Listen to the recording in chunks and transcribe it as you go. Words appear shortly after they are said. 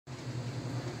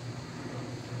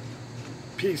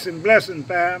Peace and blessing,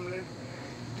 family.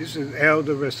 This is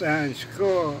Elder Rasan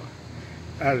Shakur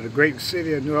out of the great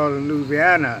city of New Orleans,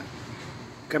 Louisiana,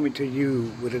 coming to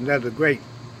you with another great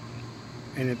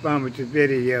and informative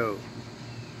video.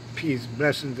 Peace,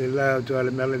 blessings, and love to all the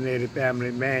melanated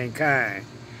family, mankind.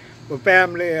 Well,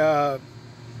 family,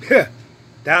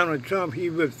 Donald Trump, he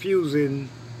refusing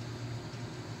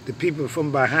the people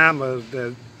from Bahamas,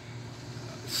 the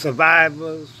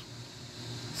survivors,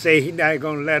 say he's not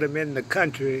going to let them in the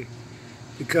country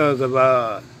because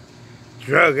of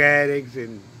drug addicts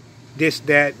and this,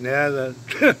 that, and the other.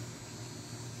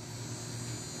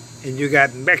 And you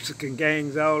got Mexican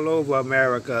gangs all over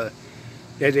America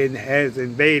that has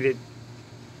invaded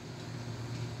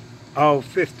all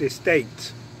 50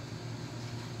 states.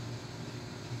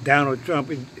 Donald Trump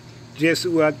is just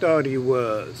who I thought he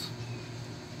was.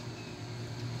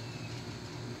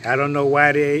 I don't know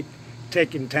why they ain't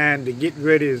taking time to get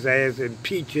rid of his ass,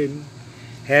 impeach him.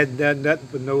 Hadn't done nothing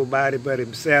for nobody but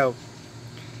himself.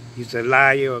 He's a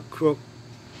liar, a crook,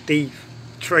 thief,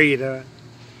 traitor,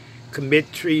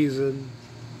 commit treason,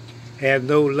 have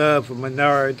no love for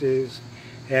minorities,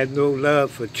 have no love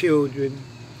for children.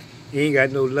 He ain't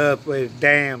got no love for his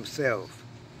damn self.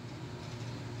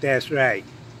 That's right.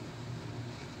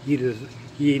 He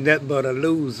ain't nothing but a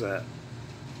loser.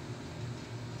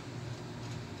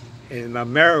 And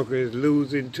America is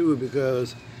losing too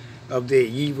because of their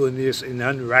evilness and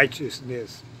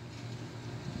unrighteousness.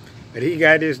 But he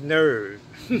got his nerve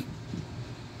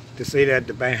to say that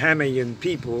the Bahamian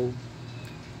people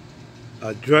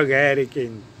are drug addicts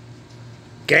and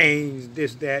gangs,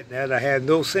 this, that, and the other, have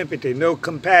no sympathy, no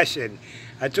compassion.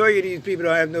 I told you these people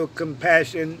don't have no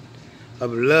compassion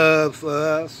of love for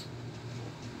us.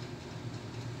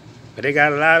 But they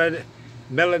got a lot of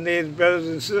melanated brothers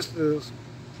and sisters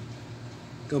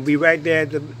gonna be right there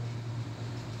at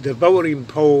the voting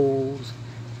polls,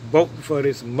 voting for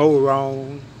this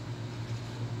moron,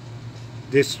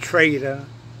 this traitor.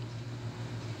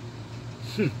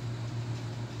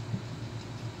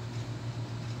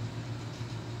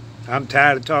 I'm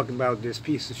tired of talking about this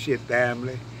piece of shit,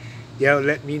 family. Y'all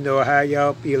let me know how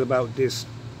y'all feel about this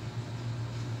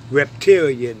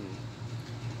reptilian.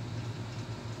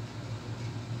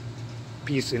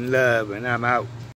 Peace and love, and I'm out.